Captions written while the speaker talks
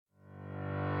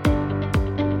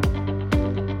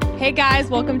Hey guys,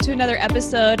 welcome to another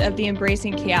episode of the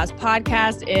Embracing Chaos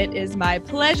podcast. It is my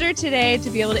pleasure today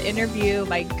to be able to interview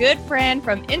my good friend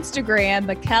from Instagram,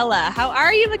 Michaela. How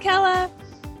are you, Michaela?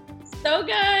 So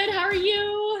good. How are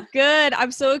you? Good.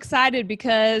 I'm so excited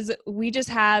because we just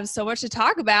have so much to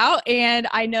talk about. And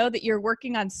I know that you're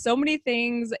working on so many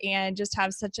things and just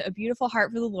have such a beautiful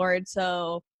heart for the Lord.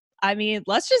 So,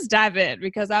 let's just dive in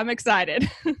because I'm excited.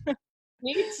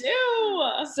 Me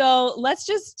too. So let's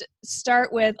just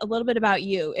start with a little bit about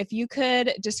you. If you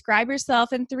could describe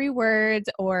yourself in 3 words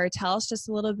or tell us just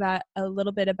a little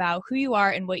bit about who you are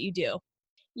and what you do.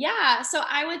 Yeah, so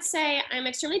I would say I'm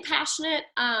extremely passionate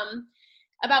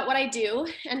about what I do,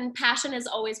 and passion is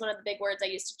always one of the big words I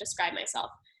use to describe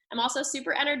myself. I'm also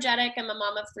super energetic. I'm a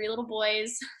mom of 3 little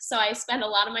boys, so I spend a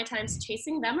lot of my time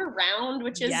chasing them around,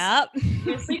 which is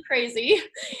obviously crazy.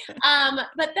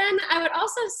 But then I would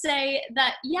also say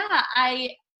that, I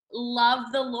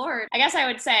love the Lord. I guess I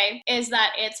would say is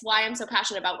that it's why I'm so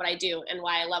passionate about what I do and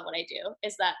why I love what I do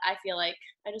is that I feel like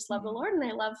I just love the Lord and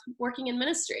I love working in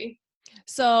ministry.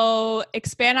 So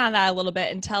expand on that a little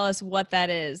bit and tell us what that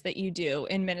is that you do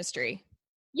in ministry.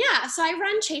 Yeah, so I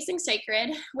run Chasing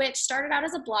Sacred, which started out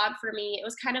as a blog for me. It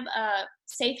was kind of a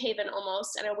safe haven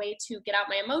almost and a way to get out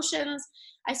my emotions.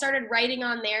 I started writing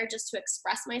on there just to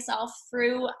express myself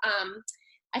through,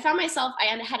 I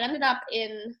had ended up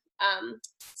in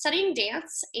studying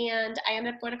dance and I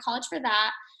ended up going to college for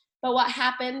that. But what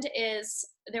happened is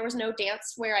there was no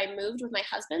dance where I moved with my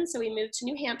husband. So we moved to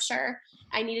New Hampshire.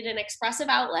 I needed an expressive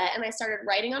outlet and I started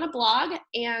writing on a blog.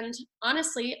 And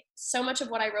honestly, so much of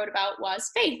what I wrote about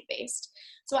was faith-based.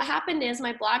 So what happened is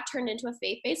my blog turned into a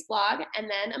faith-based blog and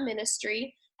then a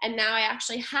ministry. And now I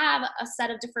actually have a set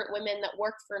of different women that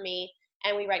work for me.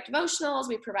 And we write devotionals,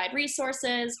 we provide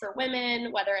resources for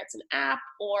women, whether it's an app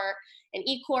or an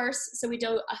e-course. So we do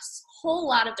a whole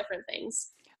lot of different things.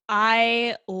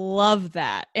 I love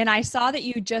that. And I saw that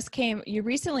you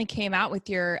recently came out with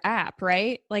your app,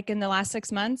 right? Like in the last 6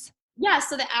 months? Yeah,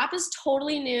 so the app is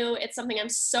totally new. It's something I'm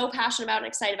so passionate about and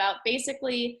excited about.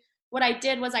 Basically, what I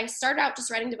did was I started out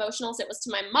just writing devotionals. It was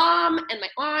to my mom and my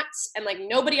aunts, and like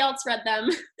nobody else read them.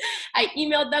 I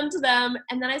emailed them to them,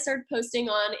 and then I started posting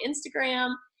on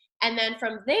Instagram. And then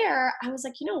from there, I was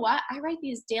like, you know what? I write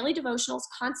these daily devotionals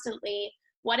constantly.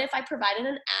 What if I provided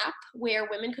an app where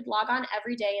women could log on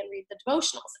every day and read the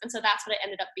devotionals? And so that's what it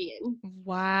ended up being.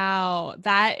 Wow,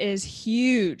 that is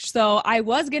huge. So I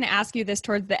was going to ask you this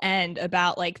towards the end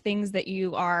about like things that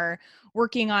you are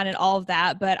working on and all of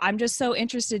that, but I'm just so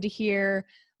interested to hear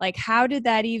like how did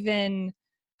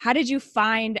you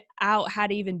find out how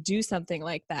to even do something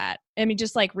like that?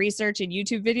 Just like research and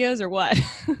YouTube videos or what?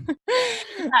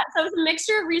 So it was a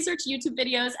mixture of research, YouTube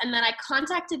videos, and then I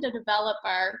contacted a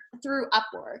developer through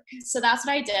Upwork. So that's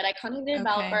what I did. I contacted a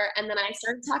developer, and then I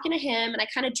started talking to him, and I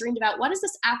kind of dreamed about what does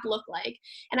this app look like?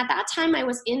 And at that time, I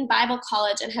was in Bible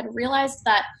college and had realized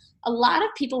that a lot of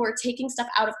people were taking stuff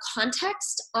out of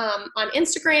context on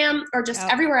Instagram or just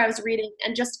everywhere I was reading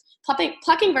and just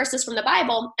plucking verses from the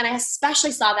Bible. And I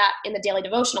especially saw that in the daily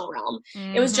devotional realm.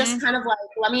 It was just kind of like,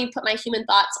 let me put my human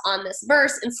thoughts on this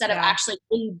verse instead of actually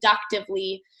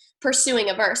inductively pursuing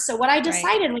a verse. So what I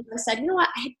decided was I said, you know what,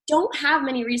 I don't have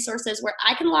many resources where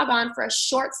I can log on for a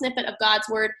short snippet of God's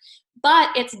word, but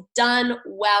it's done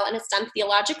well and it's done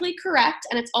theologically correct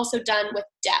and it's also done with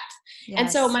depth. Yes.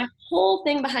 And so my whole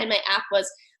thing behind my app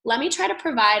was, let me try to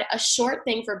provide a short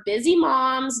thing for busy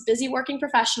moms, busy working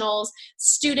professionals,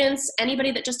 students,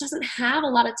 anybody that just doesn't have a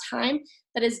lot of time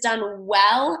that is done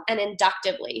well and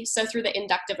inductively. So through the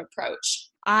inductive approach.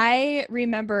 I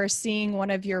remember seeing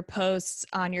one of your posts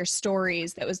on your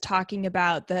stories that was talking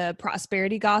about the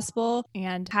prosperity gospel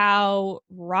and how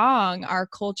wrong our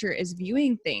culture is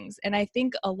viewing things. And I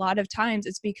think a lot of times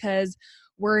it's because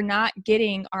we're not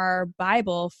getting our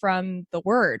Bible from the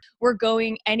Word. We're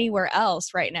going anywhere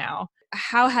else right now.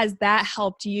 How has that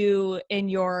helped you in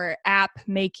your app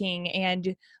making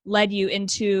and led you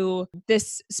into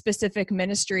this specific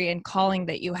ministry and calling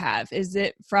that you have? Is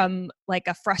it from like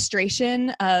a frustration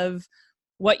of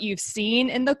what you've seen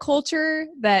in the culture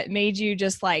that made you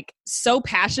just like so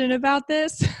passionate about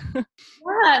this?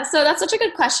 Yeah, so that's such a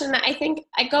good question. I think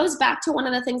it goes back to one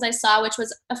of the things I saw, which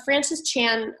was a Francis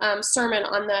Chan sermon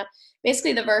on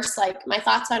basically the verse, like, my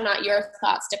thoughts are not your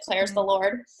thoughts, declares the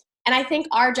Lord. And I think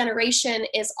our generation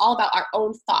is all about our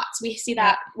own thoughts. We see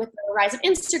that with the rise of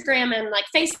Instagram and like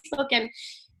Facebook, and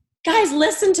guys,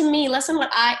 listen to me, listen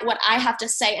what I have to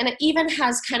say. And it even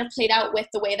has kind of played out with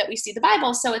the way that we see the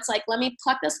Bible. So it's like, let me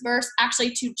pluck this verse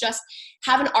actually to just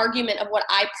have an argument of what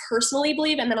I personally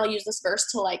believe, and then I'll use this verse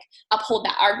to like uphold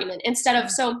that argument instead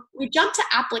of, so we jump to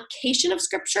application of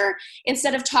scripture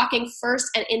instead of talking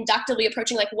first and inductively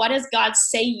approaching like, what is God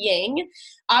saying?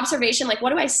 Observation, like,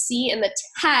 what do I see in the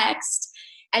text?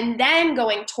 And then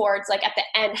going towards like at the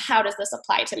end, how does this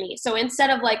apply to me? So instead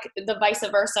of like the vice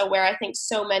versa, where I think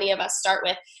so many of us start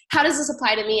with, how does this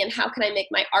apply to me and how can I make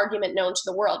my argument known to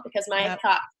the world? Because my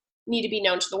thoughts need to be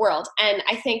known to the world. And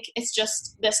I think it's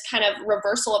just this kind of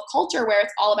reversal of culture where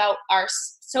it's all about our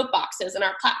soapboxes and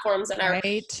our platforms and our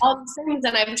all these things.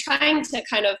 And I'm trying to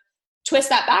kind of twist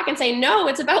that back and say, no,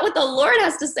 it's about what the Lord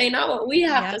has to say, not what we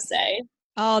have to say.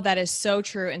 Oh, that is so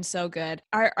true and so good.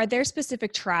 Are there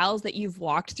specific trials that you've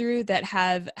walked through that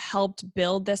have helped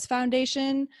build this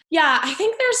foundation? Yeah, I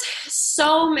think there's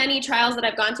so many trials that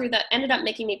I've gone through that ended up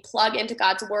making me plug into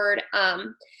God's word.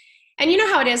 And you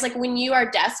know how it is, like when you are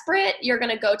desperate, you're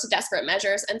going to go to desperate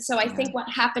measures. And so I think what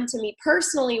happened to me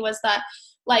personally was that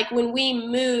like when we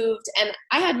moved, and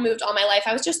I had moved all my life,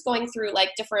 I was just going through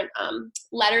like different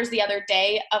letters the other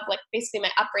day of like basically my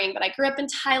upbringing, but I grew up in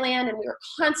Thailand and we were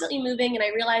constantly moving, and I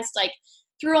realized like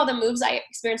through all the moves, I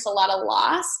experienced a lot of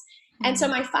loss. And so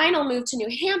my final move to New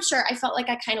Hampshire, I felt like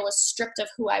I kind of was stripped of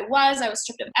who I was. I was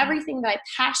stripped of everything that I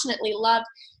passionately loved.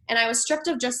 And I was stripped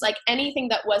of just like anything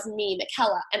that was me,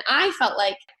 Michaela. And I felt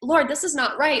like, Lord, this is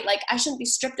not right. Like I shouldn't be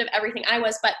stripped of everything I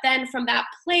was. But then from that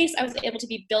place, I was able to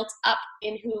be built up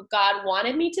in who God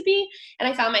wanted me to be. And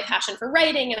I found my passion for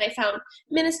writing, and I found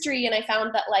ministry, and I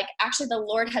found that like actually the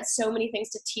Lord had so many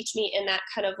things to teach me in that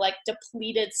kind of like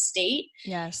depleted state.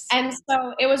 Yes. And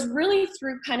so it was really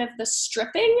through kind of the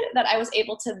stripping that I was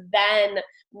able to then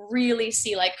really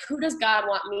see like, who does God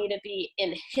want me to be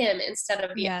in him instead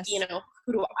of, you know,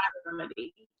 who do I want to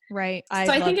be? Right.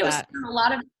 So I think it was a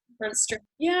lot of different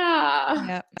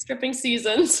stripping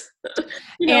seasons.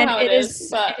 You know and how it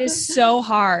is so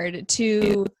hard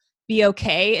to be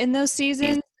okay in those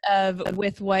seasons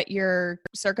with what your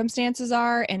circumstances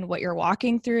are and what you're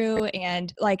walking through,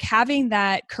 and like having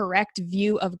that correct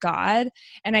view of God.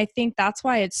 And I think that's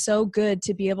why it's so good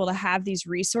to be able to have these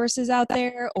resources out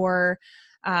there, or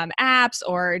apps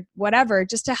or whatever,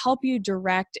 just to help you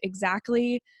direct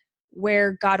exactly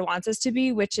where God wants us to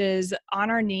be, which is on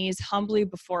our knees humbly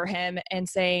before him and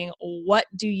saying, what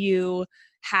do you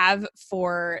have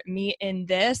for me in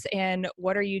this? And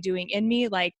what are you doing in me?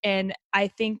 Like, and I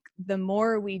think the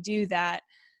more we do that,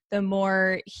 the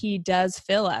more he does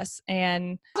fill us.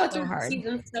 And so hard.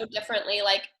 Seasons so differently.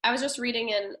 Like I was just reading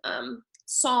in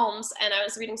Psalms, and I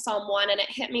was reading Psalm 1, and it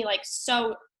hit me like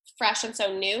so fresh and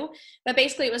so new. But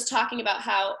basically it was talking about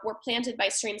how we're planted by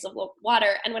streams of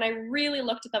water. And when I really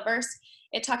looked at the verse,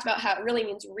 it talked about how it really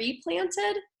means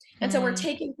replanted. And so we're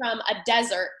taken from a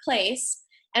desert place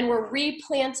and we're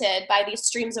replanted by these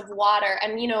streams of water.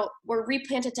 And, you know, we're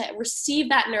replanted to receive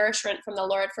that nourishment from the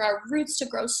Lord, for our roots to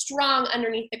grow strong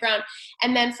underneath the ground.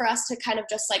 And then for us to kind of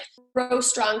just like grow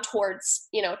strong towards,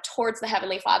 you know, towards the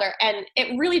Heavenly Father. And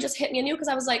it really just hit me anew, because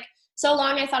I was like, so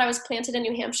long I thought I was planted in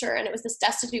New Hampshire, and it was this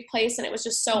destitute place, and it was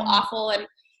just so awful. And,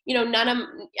 you know,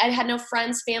 I had no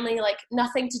friends, family, like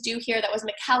nothing to do here that was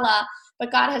Michaela.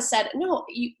 But God has said, no,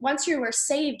 once you were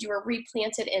saved, you were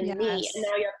replanted in me. And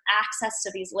now you have access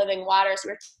to these living waters.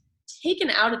 You were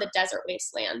taken out of the desert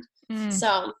wasteland.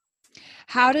 So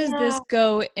how does this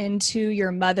go into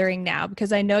your mothering now?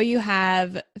 Because I know you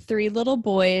have 3 little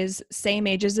boys, same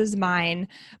ages as mine,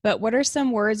 but what are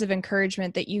some words of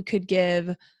encouragement that you could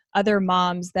give other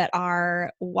moms that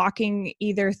are walking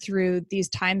either through these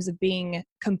times of being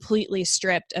completely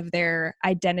stripped of their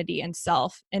identity and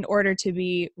self in order to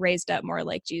be raised up more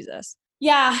like Jesus?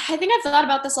 Yeah, I think I've thought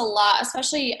about this a lot,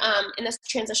 especially in this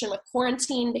transition with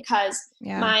quarantine, because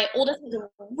my oldest has a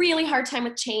really hard time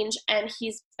with change, and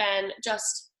he's been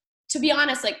just, to be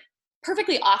honest, like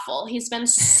perfectly awful. He's been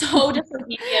so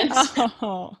disobedient.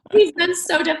 He's been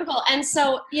so difficult. And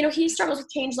so, you know, he struggles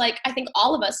with change like I think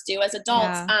all of us do as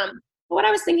adults. But what I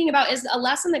was thinking about is a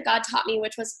lesson that God taught me,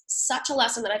 which was such a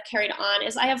lesson that I've carried on,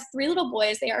 is I have 3 little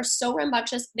boys. They are so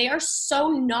rambunctious. They are so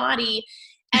naughty.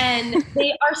 And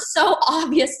they are so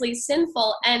obviously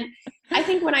sinful. And I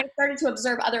think when I started to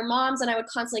observe other moms, and I would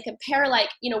constantly compare, like,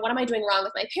 you know, what am I doing wrong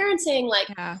with my parenting? Like,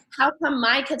 how come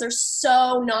my kids are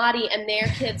so naughty and their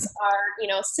kids are, you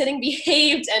know, sitting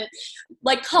behaved and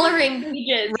like coloring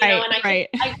pages, you know? And I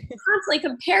constantly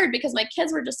compared because my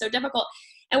kids were just so difficult.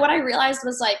 And what I realized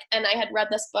was like, and I had read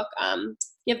this book,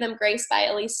 Give Them Grace by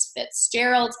Elyse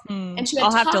Fitzgerald. And she had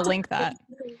I'll have to link that.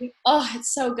 Oh,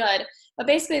 it's so good. But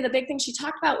basically the big thing she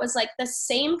talked about was like the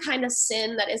same kind of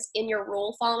sin that is in your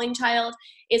rule following child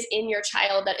is in your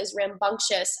child that is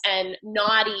rambunctious and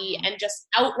naughty and just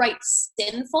outright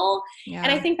sinful. Yeah.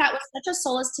 And I think that was such a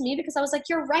solace to me, because I was like,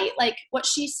 you're right. Like what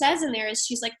she says in there is,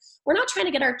 she's like, we're not trying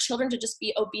to get our children to just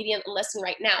be obedient and listen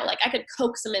right now. Like I could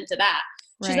coax them into that.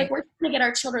 She's like, we're trying to get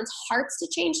our children's hearts to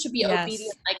change, to be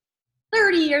obedient, like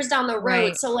 30 years down the road.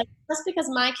 Right. So like, just because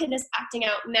my kid is acting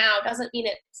out now doesn't mean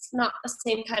it's not the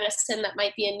same kind of sin that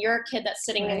might be in your kid that's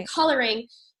sitting and coloring.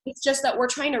 It's just that we're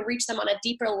trying to reach them on a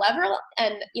deeper level.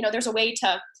 And, you know, there's a way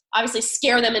to obviously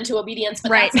scare them into obedience,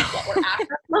 but that's not what we're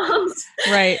after, moms.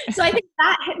 Right. So I think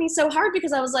that hit me so hard,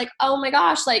 because I was like, oh my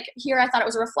gosh, like here I thought it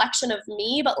was a reflection of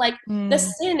me, but like the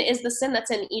sin is the sin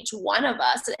that's in each one of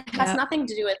us. It has nothing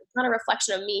to do with, it's not a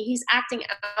reflection of me. He's acting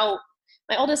out.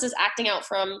 My oldest is acting out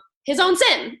from his own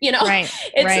sin, you know? So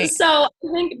I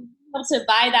think to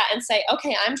buy that and say,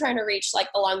 okay, I'm trying to reach like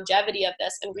the longevity of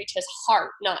this and reach his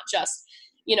heart, not just,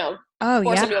 you know,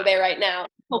 force him to obey right now.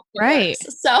 Right.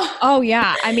 So,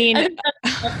 I mean,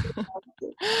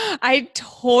 I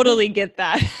totally get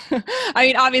that. I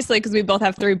mean, obviously, because we both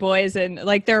have 3 boys and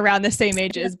like they're around the same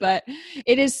ages, but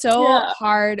it is so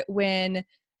hard when,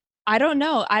 I don't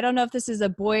know if this is a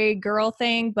boy girl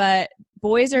thing, but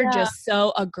boys are just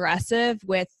so aggressive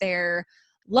with their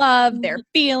love, their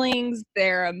feelings,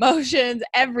 their emotions.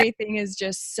 Everything is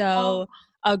just so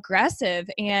aggressive.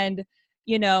 And,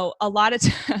 you know, a lot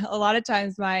of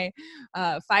times my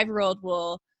 5-year-old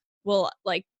will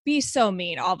like be so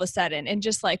mean all of a sudden and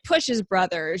just like push his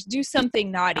brothers, do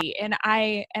something naughty. And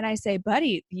I say,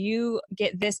 buddy, you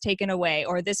get this taken away,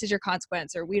 or this is your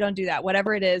consequence, or we don't do that,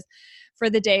 whatever it is for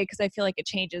the day. Cause I feel like it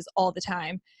changes all the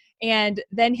time. And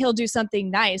then he'll do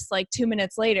something nice like 2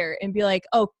 minutes later and be like,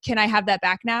 oh, can I have that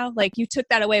back now? Like you took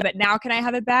that away, but now can I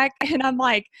have it back? And I'm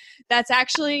like, that's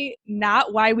actually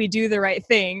not why we do the right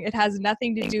thing. It has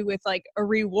nothing to do with like a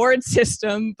reward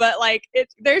system, but like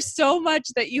there's so much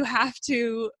that you have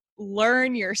to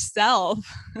learn yourself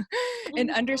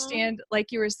and understand,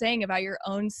 like you were saying, about your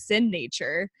own sin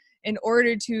nature in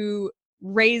order to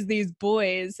raise these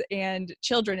boys and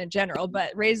children in general,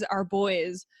 but raise our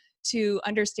boys to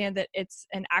understand that it's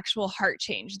an actual heart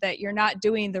change, that you're not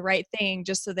doing the right thing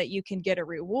just so that you can get a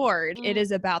reward. It is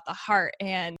about the heart.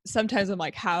 And sometimes I'm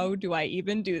like, how do I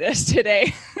even do this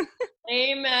today?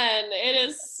 Amen. It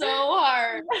is so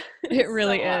hard. It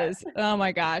really is. Oh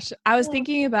my gosh. I was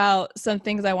thinking about some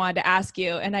things I wanted to ask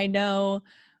you, and I know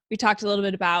we talked a little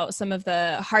bit about some of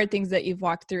the hard things that you've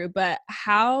walked through, but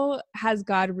how has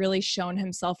God really shown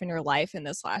himself in your life in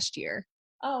this last year?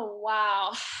 Oh,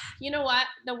 wow. You know what?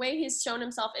 The way he's shown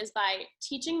himself is by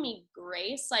teaching me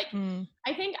grace. Like,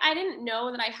 I think I didn't know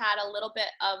that I had a little bit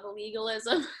of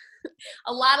legalism,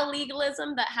 a lot of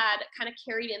legalism that had kind of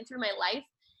carried in through my life.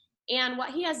 And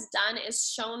what he has done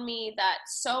is shown me that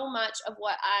so much of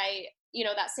what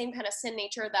that same kind of sin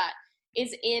nature that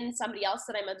is in somebody else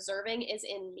that I'm observing is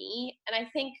in me. And I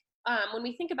think when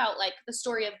we think about like the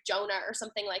story of Jonah or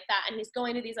something like that, and he's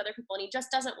going to these other people and he just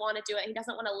doesn't want to do it. He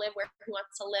doesn't want to live where he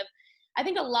wants to live. I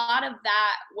think a lot of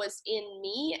that was in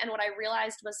me. And what I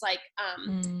realized was like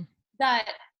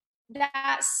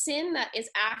that sin that is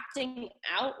acting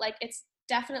out, like it's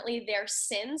definitely their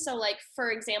sin. So like,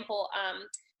 for example,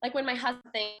 like when my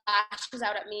husband lashes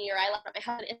out at me or I lash at my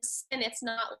husband, it's sin. It's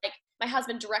not like my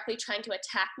husband directly trying to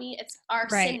attack me. It's our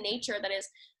sin nature that is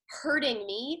hurting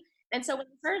me. And so when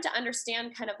I started to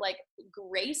understand kind of like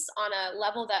grace on a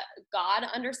level that God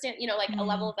understands, like a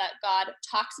level that God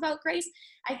talks about grace,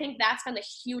 I think that's been the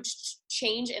huge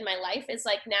change in my life. Is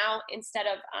like now, instead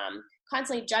of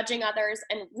constantly judging others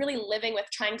and really living with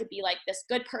trying to be like this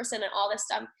good person and all this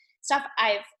stuff,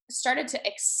 I've started to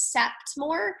accept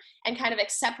more and kind of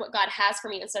accept what God has for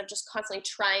me instead of just constantly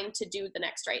trying to do the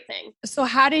next right thing. So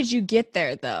how did you get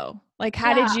there though? Like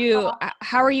how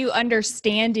are you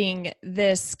understanding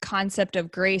this concept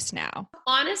of grace now?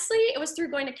 Honestly, it was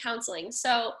through going to counseling.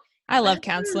 So I love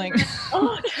counseling.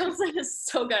 Counseling is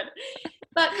so good.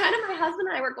 But kind of my husband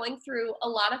and I were going through a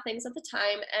lot of things at the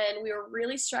time and we were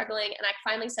really struggling. And I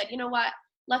finally said, you know what,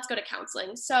 let's go to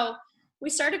counseling. So we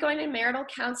started going to marital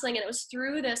counseling, and it was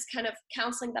through this kind of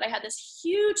counseling that I had this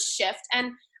huge shift.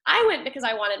 And I went because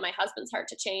I wanted my husband's heart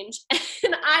to change,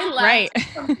 and I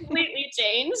left completely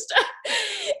changed.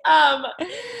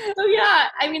 So yeah,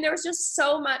 I mean, there was just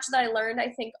so much that I learned, I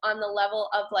think, on the level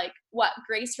of like what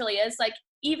grace really is. Like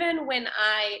even when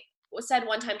I said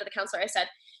one time to the counselor, I said,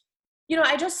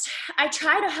 I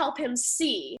try to help him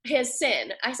see his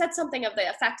sin. I said something of the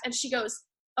effect, and she goes,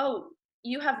 oh,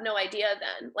 you have no idea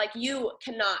then. Like you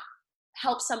cannot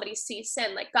help somebody see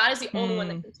sin. Like God is the only one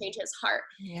that can change his heart.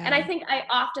 Yeah. And I think I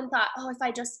often thought, oh, if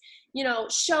I just,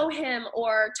 show him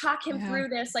or talk him through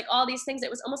this, like all these things, it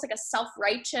was almost like a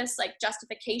self-righteous like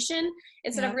justification,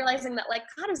 instead of realizing that like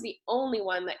God is the only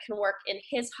one that can work in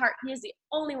his heart. He is the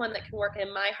only one that can work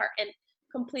in my heart and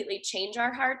completely change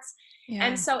our hearts.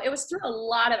 And so it was through a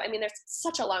lot of, there's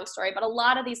such a long story, but a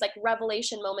lot of these like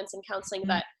revelation moments in counseling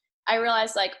that I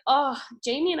realized like, oh,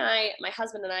 Jamie and I, my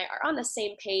husband and I, are on the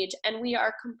same page, and we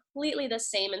are completely the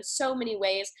same in so many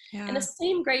ways. And the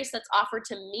same grace that's offered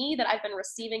to me that I've been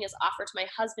receiving is offered to my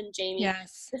husband, Jamie.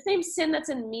 The same sin that's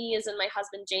in me is in my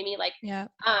husband, Jamie. Like,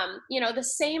 the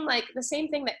same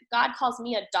thing that God calls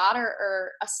me a daughter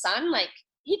or a son, like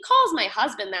he calls my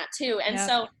husband that too. And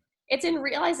so it's in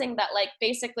realizing that like,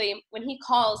 basically when he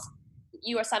calls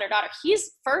you a son or daughter,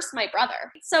 he's first my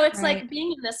brother. So it's like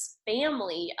being in this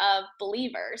family of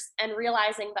believers and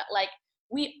realizing that like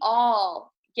we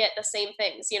all get the same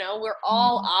things, we're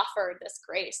all offered this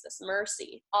grace, this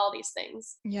mercy, all these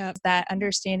things. That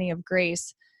understanding of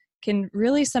grace can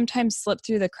really sometimes slip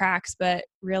through the cracks, but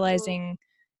realizing,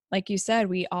 like you said,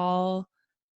 we all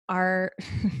are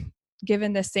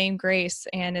given the same grace,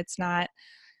 and it's not,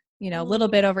 a little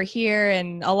bit over here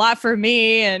and a lot for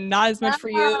me and not as much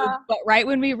for you. But right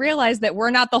when we realize that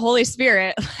we're not the Holy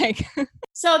Spirit, like.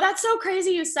 So that's so crazy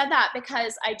you said that,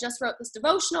 because I just wrote this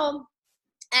devotional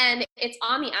and it's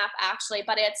on the app actually,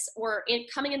 but we're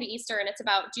coming into Easter, and it's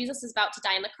about Jesus is about to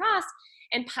die on the cross,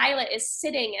 and Pilate is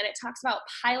sitting, and it talks about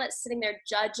Pilate sitting there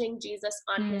judging Jesus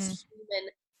on his human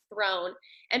throne.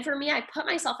 And for me, I put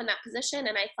myself in that position,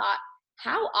 and I thought,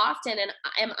 how often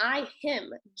am I him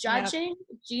judging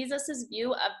Jesus's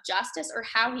view of justice or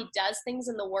how he does things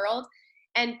in the world,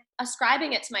 and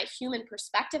ascribing it to my human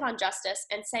perspective on justice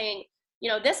and saying,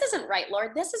 this isn't right,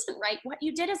 Lord, this isn't right. What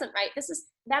you did isn't right. This is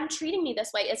them treating me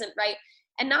this way isn't right.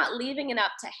 And not leaving it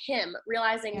up to him,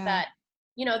 realizing that,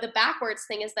 the backwards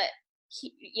thing is that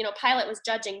Pilate was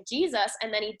judging Jesus,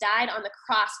 and then he died on the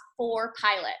cross for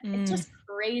Pilate. It's just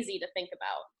crazy to think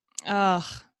about.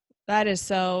 Oh, that is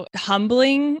so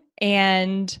humbling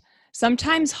and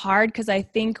sometimes hard, because I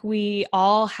think we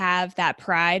all have that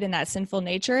pride and that sinful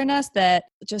nature in us that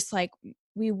just like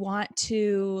we want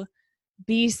to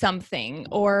be something,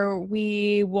 or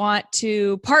we want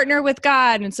to partner with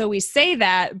God. And so we say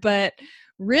that, but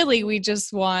really we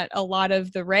just want a lot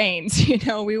of the reins,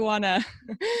 we want to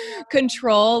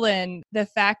control. And the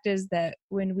fact is that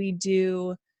when we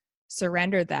do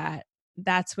surrender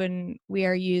that's when we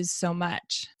are used so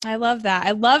much. I love that.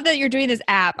 I love that you're doing this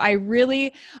app.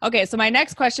 Okay, so my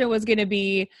next question was going to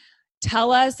be,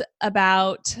 tell us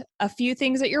about a few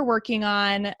things that you're working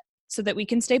on so that we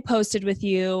can stay posted with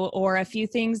you, or a few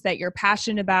things that you're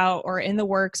passionate about or in the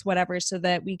works, whatever, so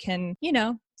that we can,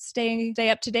 stay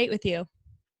up to date with you.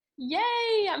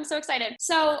 Yay! I'm so excited.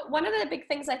 So one of the big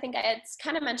things I think I had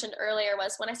kind of mentioned earlier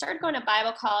was when I started going to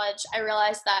Bible college, I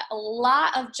realized that a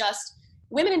lot of just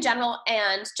women in general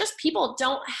and just people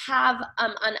don't have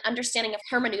an understanding of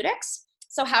hermeneutics.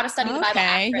 So how to study the Bible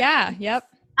accurately. Yeah. Yep.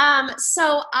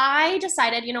 So I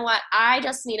decided, you know what, I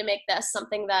just need to make this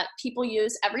something that people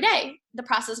use every day, the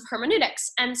process of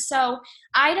hermeneutics. And so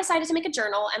I decided to make a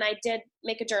journal, and I did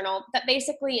make a journal that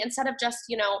basically, instead of just,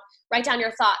 write down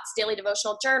your thoughts, daily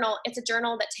devotional journal, it's a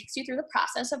journal that takes you through the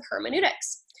process of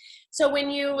hermeneutics. So when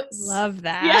you love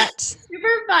that. Yeah, super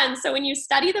fun. So when you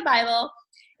study the Bible,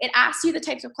 it asks you the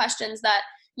types of questions that,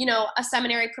 a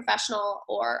seminary professional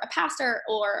or a pastor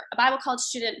or a Bible college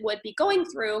student would be going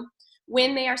through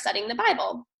when they are studying the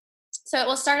Bible. So it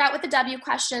will start out with the W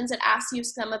questions. It asks you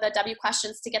some of the W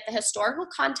questions to get the historical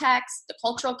context, the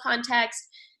cultural context,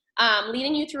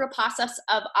 leading you through a process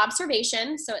of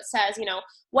observation. So it says,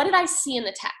 what did I see in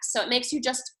the text? So it makes you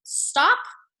just stop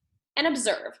and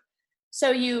observe.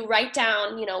 So you write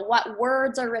down, what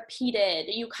words are repeated.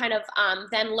 You kind of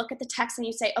then look at the text and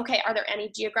you say, okay, are there any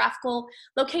geographical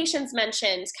locations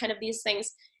mentioned? Kind of these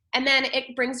things. And then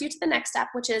it brings you to the next step,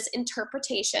 which is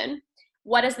interpretation.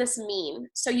 What does this mean?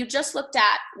 So you just looked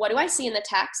at, what do I see in the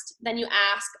text? Then you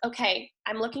ask, okay,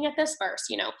 I'm looking at this verse,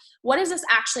 what does this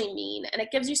actually mean? And it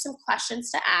gives you some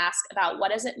questions to ask about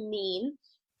what does it mean?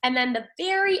 And then the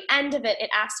very end of it, it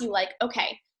asks you like,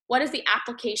 okay, what is the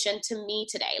application to me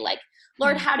today? Like,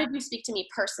 Lord, how did you speak to me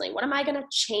personally? What am I going to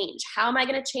change? How am I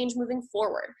going to change moving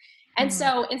forward? And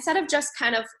so instead of just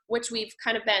kind of, which we've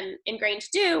kind of been ingrained to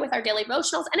do with our daily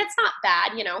devotionals, and it's not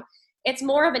bad, it's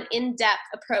more of an in-depth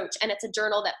approach, and it's a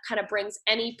journal that kind of brings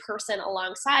any person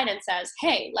alongside and says,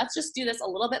 hey, let's just do this a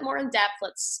little bit more in depth.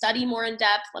 Let's study more in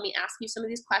depth. Let me ask you some of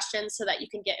these questions so that you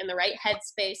can get in the right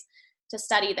headspace to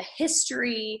study the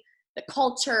history, the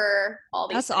culture, all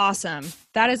these That's things. awesome.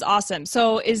 That is awesome.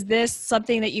 So is this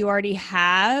something that you already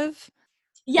have?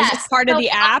 Yes. Is this part of the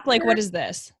app? Like, what is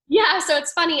this? Yeah. So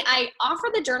it's funny. I offer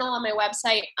the journal on my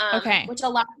website, Okay. which a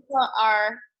lot of people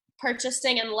are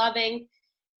purchasing and loving.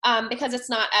 Because it's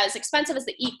not as expensive as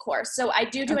the e-course. So I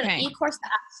do an e-course that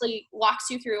actually walks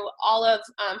you through all of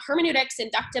hermeneutics,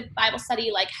 inductive Bible study,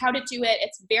 like how to do it.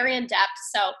 It's very in-depth.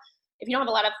 So if you don't have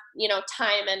a lot of,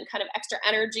 time and kind of extra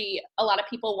energy, a lot of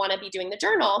people want to be doing the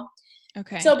journal.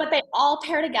 Okay. So, but they all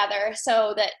pair together.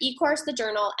 So the e-course, the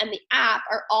journal, and the app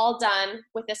are all done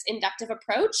with this inductive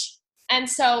approach. And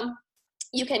so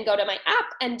you can go to my app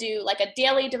and do like a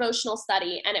daily devotional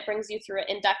study, and it brings you through it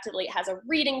inductively. It has a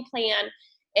reading plan.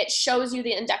 It shows you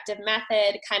the inductive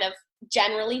method, kind of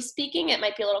generally speaking. It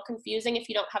might be a little confusing if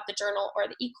you don't have the journal or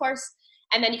the e-course.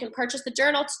 And then you can purchase the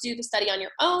journal to do the study on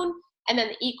your own. And then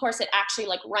the e-course, it actually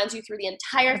like runs you through the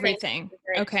entire thing.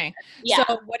 Okay. Yeah.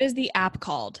 So what is the app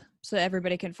called so that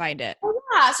everybody can find it? Oh,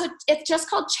 yeah. So it's just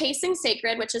called Chasing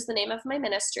Sacred, which is the name of my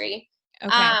ministry.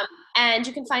 Okay. And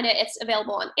you can find it. It's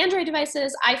available on Android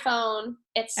devices, iPhone.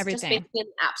 It's everything. Just basically in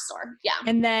the App Store. Yeah.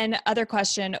 And then other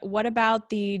question, what about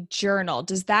the journal?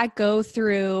 Does that go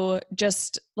through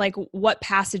just like what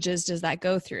passages does that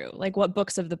go through? Like what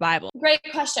books of the Bible? Great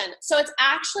question. So it's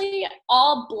actually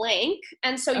all blank.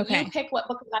 And so you pick what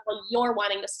book of the Bible you're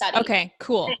wanting to study. Okay,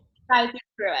 cool. Guide you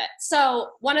through it. So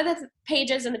one of the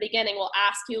pages in the beginning will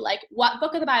ask you like, what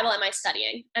book of the Bible am I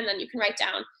studying? And then you can write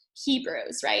down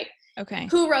Hebrews, right? Okay.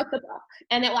 Who wrote the book?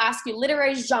 And it will ask you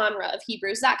literary genre of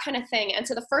Hebrews, that kind of thing. And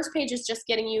so the first page is just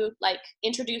getting you like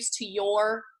introduced to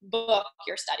your book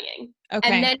you're studying. Okay.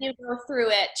 And then you go through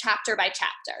it chapter by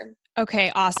chapter.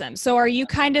 Okay, awesome. So are you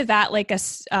kind of at like a,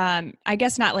 I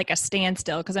guess not like a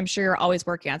standstill, because I'm sure you're always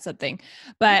working on something,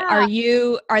 but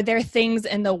are there things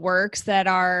in the works that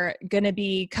are going to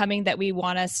be coming that we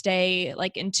want to stay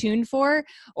like in tune for?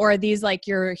 Or are these like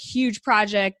your huge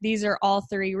project? These are all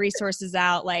 3 resources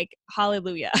out, like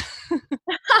hallelujah.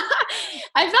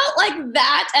 I felt like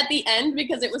that at the end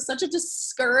because it was such a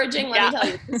discouraging, let me tell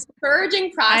you,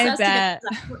 discouraging process.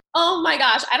 Oh my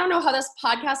gosh. I don't know how this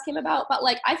podcast came about, but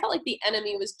like, I felt like the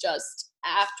enemy was just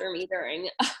after me during.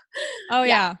 Oh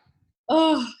yeah.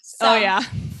 Oh, yeah.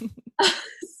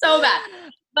 So bad.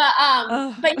 But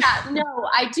yeah, no,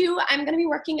 I'm going to be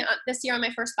working on this year on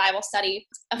my first Bible study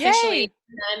officially.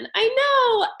 And I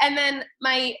know. And then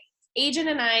my agent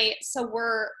and I, so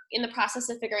we're in the process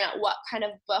of figuring out what kind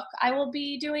of book I will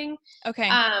be doing. Okay.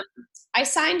 I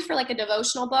signed for like a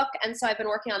devotional book. And so I've been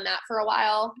working on that for a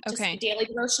while, just daily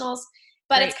devotionals,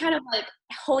 but it's kind of like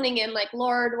honing in like,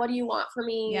 Lord, what do you want for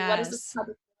me? Yes. What does this look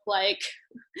like?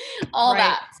 All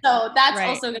that. So that's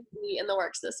also going to be in the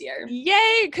works this year.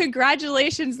 Yay.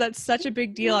 Congratulations. That's such a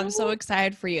big deal. I'm so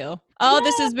excited for you. Oh,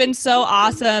 this has been so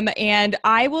awesome. And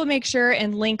I will make sure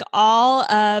and link all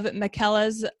of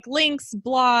Michaela's links,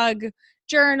 blog,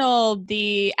 journal,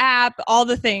 the app, all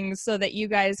the things so that you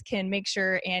guys can make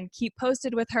sure and keep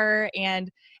posted with her. And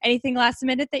anything last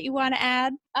minute that you want to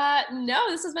add? No,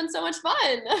 this has been so much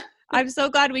fun. I'm so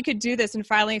glad we could do this and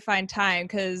finally find time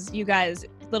because you guys,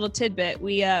 little tidbit,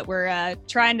 we're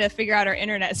trying to figure out our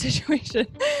internet situation.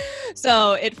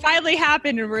 So it finally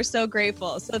happened and we're so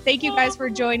grateful. So thank you guys for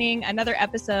joining another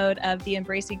episode of the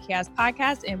Embracing Chaos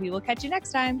podcast, and we will catch you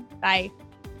next time. Bye.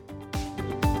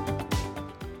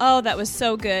 Oh, that was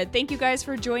so good. Thank you guys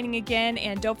for joining again.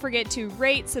 And don't forget to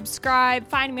rate, subscribe,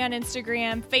 find me on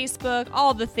Instagram, Facebook,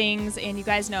 all the things. And you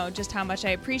guys know just how much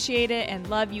I appreciate it and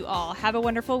love you all. Have a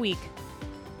wonderful week.